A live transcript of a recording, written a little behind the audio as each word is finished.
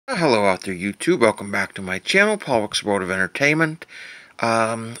Hello out there YouTube, welcome back to my channel, Paul's World of Entertainment.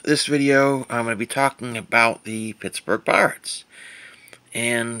 This video I'm going to be talking about the Pittsburgh Pirates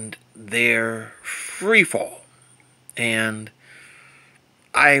and their free fall. And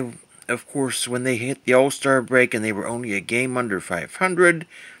of course, when they hit the All-Star break and they were only a game under 500,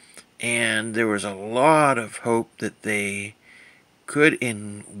 and there was a lot of hope that they could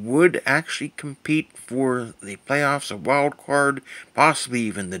and would actually compete for the playoffs, a wild card, possibly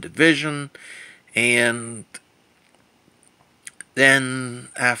even the division. And then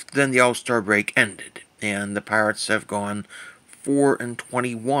the All-Star break ended, and the Pirates have gone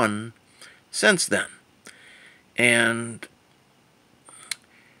 4-21 since then. And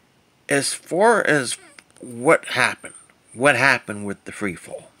as far as what happened with the free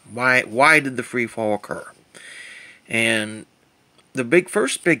fall, why did the free fall occur? And the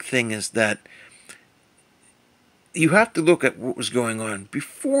first big thing is that you have to look at what was going on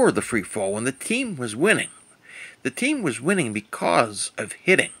before the free fall when the team was winning. The team was winning because of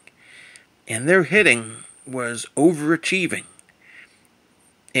hitting, and their hitting was overachieving.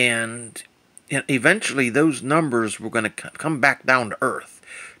 And eventually those numbers were going to come back down to earth.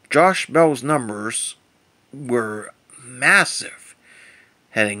 Josh Bell's numbers were massive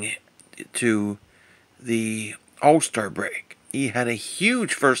heading to the All-Star break. He had a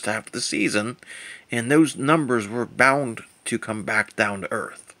huge first half of the season, and those numbers were bound to come back down to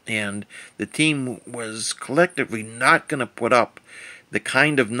earth. And the team was collectively not going to put up the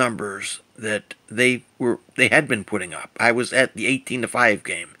kind of numbers that they had been putting up. I was at the 18-5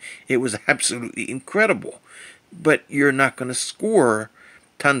 game. It was absolutely incredible. But you're not going to score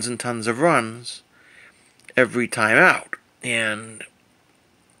tons and tons of runs every time out. And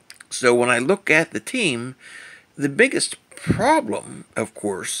so when I look at the team, the biggest problem, of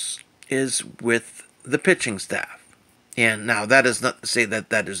course, is with the pitching staff. And now that is not to say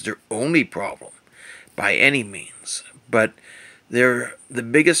that that is their only problem by any means, but the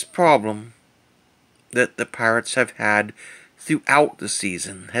biggest problem that the Pirates have had throughout the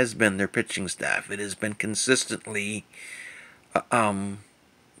season has been their pitching staff. It has been consistently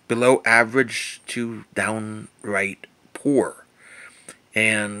below average to downright poor.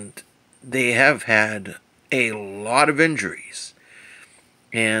 And they have had a lot of injuries.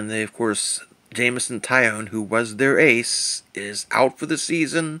 And they, of course, Jameson Taillon, who was their ace, is out for the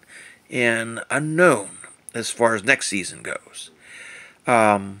season and unknown as far as next season goes.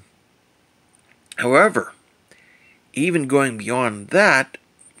 However, even going beyond that,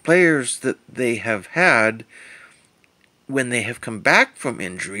 players that they have had when they have come back from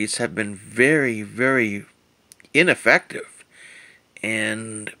injuries have been very, very ineffective.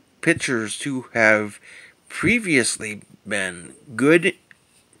 And pitchers who have previously been good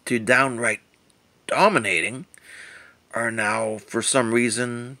to downright dominating are now, for some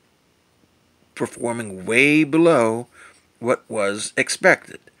reason, performing way below what was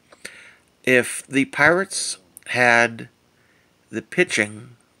expected. If the Pirates had the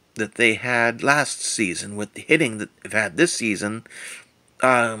pitching that they had last season with the hitting that they've had this season,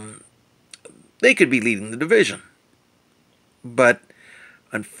 they could be leading the division. But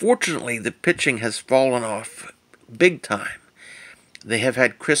unfortunately, the pitching has fallen off big time. They have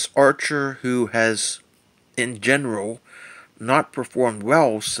had Chris Archer, who has, in general, not performed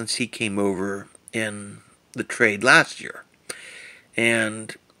well since he came over in the trade last year.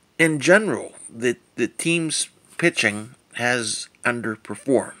 And in general, the team's pitching has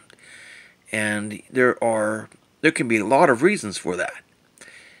underperformed. And there can be a lot of reasons for that.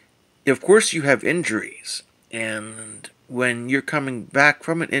 Of course, you have injuries, and when you're coming back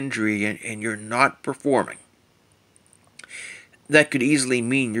from an injury and you're not performing, that could easily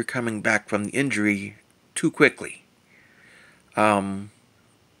mean you're coming back from the injury too quickly.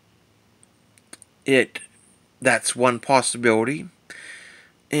 That's one possibility.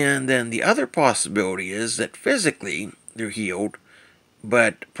 And then the other possibility is that physically they're healed,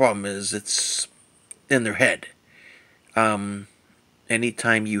 but the problem is it's in their head.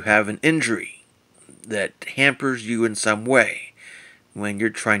 Anytime you have an injury that hampers you in some way, when you're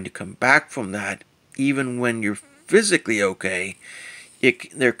trying to come back from that, even when you're physically okay,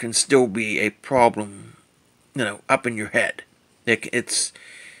 there can still be a problem, up in your head.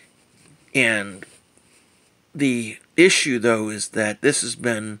 And the issue, though, is that this has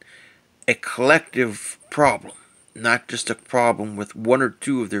been a collective problem, not just a problem with one or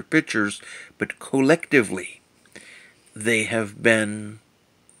two of their pitchers, but collectively, they have been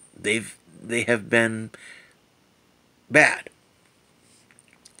bad.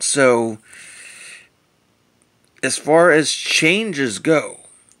 So, as far as changes go,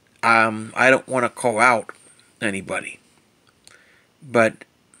 I don't want to call out anybody, but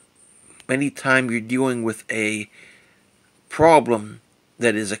anytime you're dealing with a problem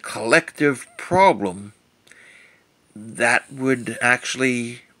that is a collective problem, that would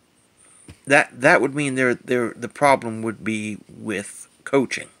actually that would mean the problem would be with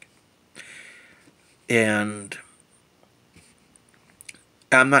coaching. And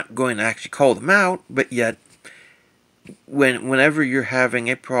I'm not going to actually call them out, but yet whenever you're having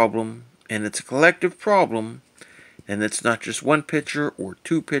a problem and it's a collective problem, and it's not just one pitcher or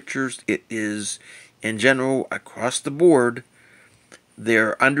two pitchers, it is in general across the board,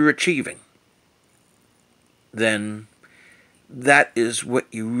 they're underachieving, then that is what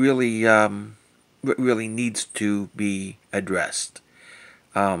you really what really needs to be addressed.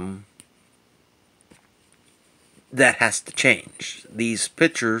 That has to change. These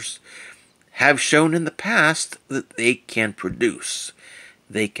pitchers have shown in the past that they can produce.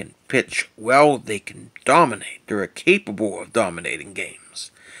 They can pitch well. They can dominate. They're capable of dominating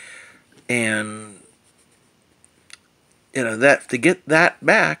games. And that to get that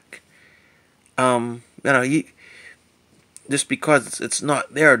back, just because it's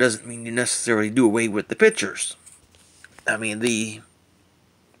not there doesn't mean you necessarily do away with the pitchers. I mean, the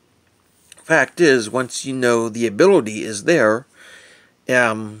fact is, once you know the ability is there,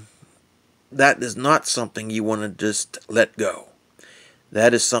 that is not something you want to just let go.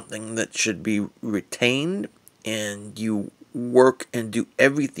 That is something that should be retained, and you work and do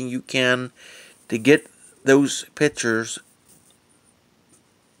everything you can to get those pitchers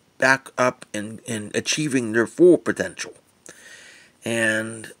back up and achieving their full potential.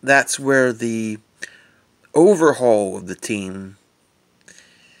 And that's where the overhaul of the team,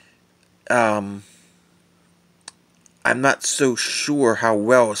 I'm not so sure how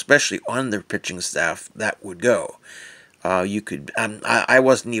well, especially on their pitching staff, that would go. I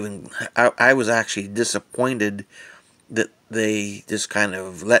wasn't even, I was actually disappointed that they just kind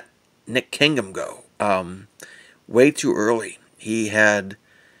of let Nick Kingham go way too early. He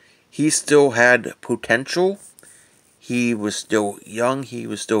still had potential. He was still young. He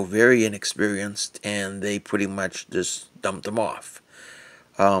was still very inexperienced, and they pretty much just dumped him off.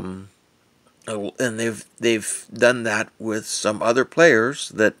 And they've done that with some other players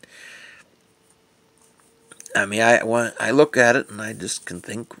that, I mean, I look at it and I just can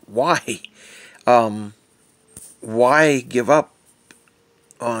think, why? Why give up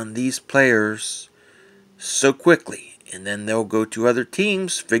on these players so quickly? And then they'll go to other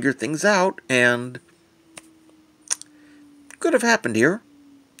teams, figure things out, and could have happened here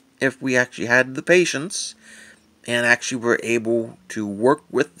if we actually had the patience and actually were able to work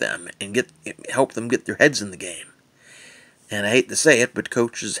with them and help them get their heads in the game. And I hate to say it, but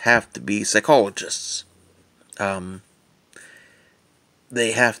coaches have to be psychologists. They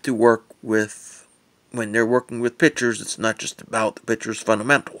have to work with, when they're working with pitchers, it's not just about the pitcher's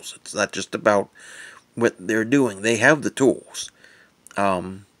fundamentals. It's not just about what they're doing. They have the tools.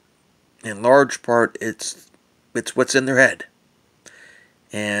 In large part, it's what's in their head.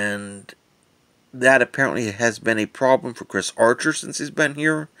 And that apparently has been a problem for Chris Archer since he's been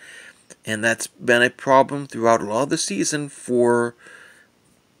here. And that's been a problem throughout a lot of the season for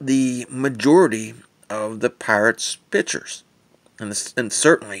the majority of the Pirates pitchers. And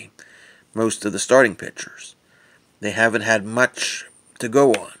certainly most of the starting pitchers. They haven't had much to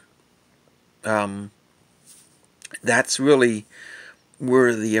go on. That's really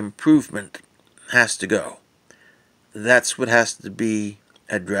where the improvement has to go. That's what has to be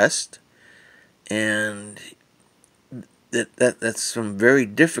addressed. And that's some very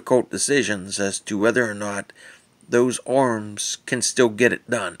difficult decisions as to whether or not those arms can still get it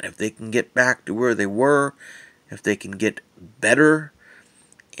done. If they can get back to where they were, if they can get better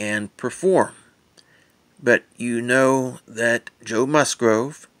and perform. But you know that Joe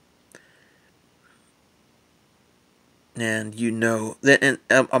Musgrove, and you know that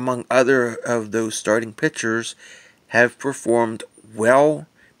among other of those starting pitchers, have performed well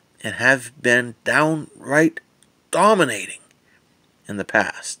and have been downright dominating in the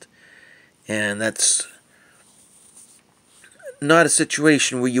past. And that's not a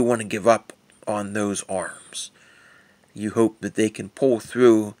situation where you want to give up on those arms. You hope that they can pull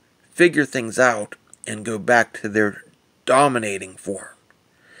through, figure things out, and go back to their dominating form.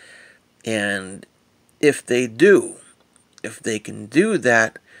 And if they do, if they can do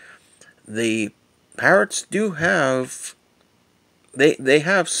that, the Pirates do have, they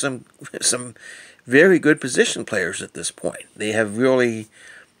have some very good position players at this point. They have really,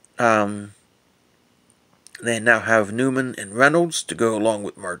 they now have Newman and Reynolds to go along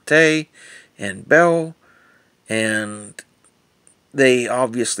with Marte and Bell, and they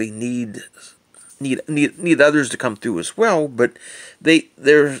obviously need need others to come through as well, but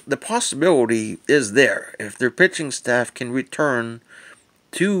the possibility is there. If their pitching staff can return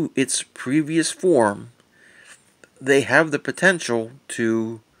to its previous form, they have the potential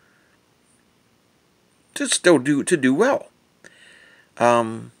to still do well.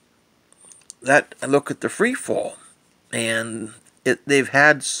 That I look at the free fall, and they've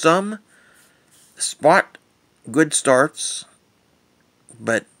had some spot good starts,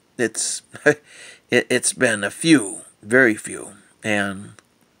 but it's it's been a few, very few, and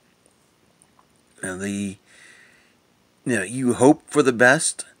you hope for the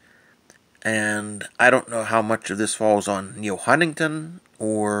best, and I don't know how much of this falls on Neil Huntington,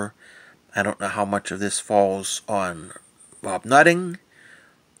 or I don't know how much of this falls on Bob Nutting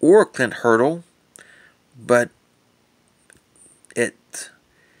or Clint Hurdle, but it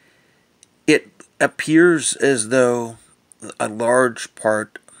appears as though a large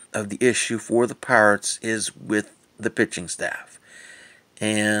part of the issue for the Pirates is with the pitching staff.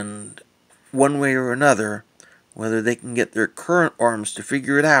 And one way or another, whether they can get their current arms to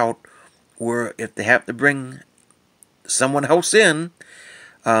figure it out, or if they have to bring someone else in,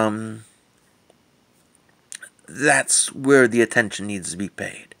 that's where the attention needs to be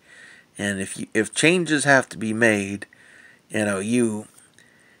paid. And if changes have to be made,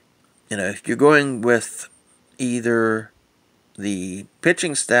 if you're going with either the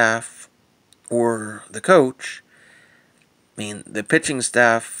pitching staff or the coach, the pitching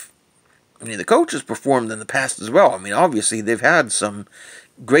staff, the coach has performed in the past as well. Obviously they've had some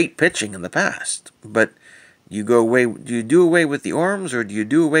great pitching in the past, but do you do away with the arms, or do you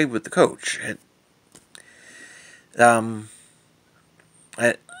do away with the coach?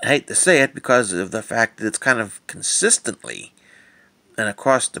 I hate to say it because of the fact that it's kind of consistently and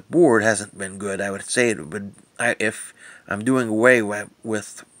across the board hasn't been good. I would say if I'm doing away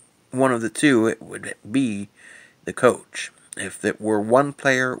with one of the two, it would be the coach. If it were one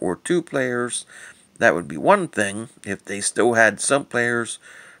player or two players, that would be one thing. If they still had some players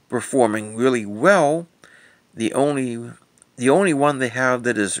performing really well, the only one they have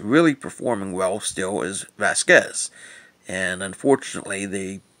that is really performing well still is Vasquez. And unfortunately,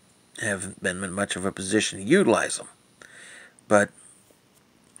 they haven't been in much of a position to utilize them. But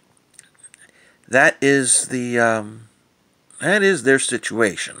that is their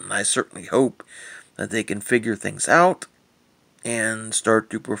situation. I certainly hope that they can figure things out and start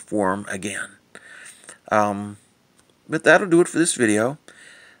to perform again. But that'll do it for this video.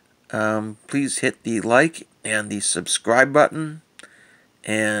 Please hit the like and the subscribe button,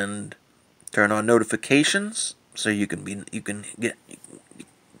 and turn on notifications so you can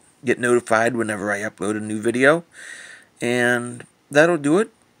get notified whenever I upload a new video. And that'll do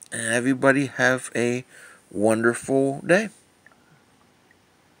it. And everybody have a wonderful day.